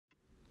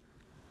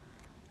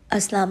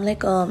Assalamu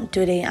alaikum.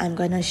 Today I'm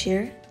gonna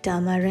share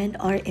tamarind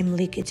or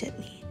imli ki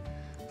chutney.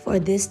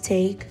 For this,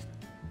 take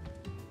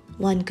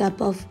 1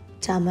 cup of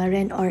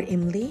tamarind or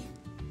imli,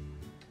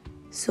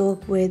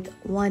 soak with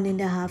 1.5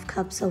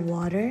 cups of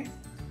water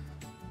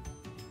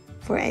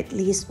for at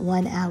least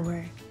 1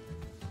 hour.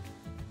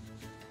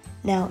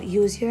 Now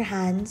use your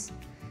hands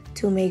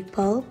to make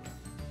pulp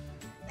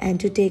and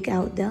to take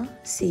out the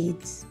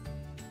seeds.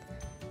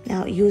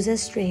 Now use a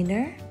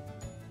strainer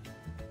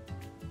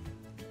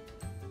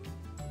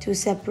to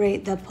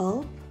separate the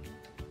pulp.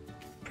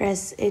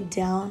 Press it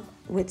down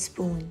with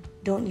spoon.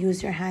 Don't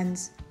use your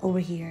hands over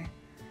here.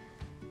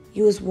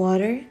 Use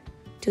water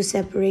to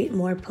separate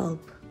more pulp.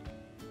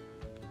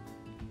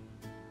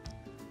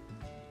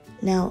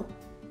 Now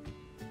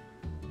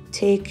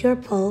take your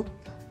pulp,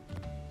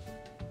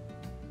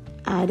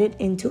 add it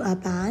into a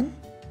pan,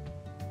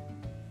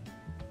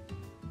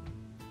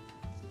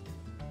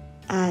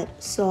 add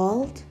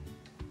salt,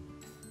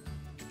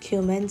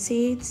 cumin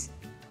seeds,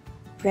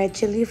 red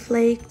chili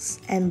flakes,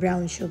 and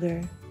brown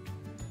sugar.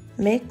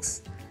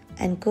 Mix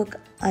and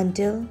cook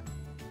until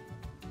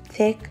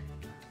thick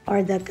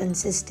or the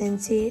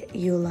consistency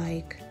you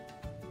like,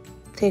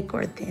 thick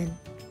or thin.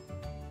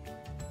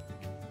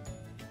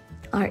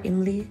 Our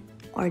imli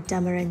or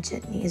tamarind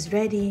chutney is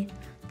ready.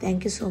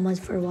 Thank you so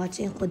much for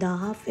watching. Khuda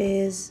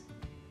Hafiz.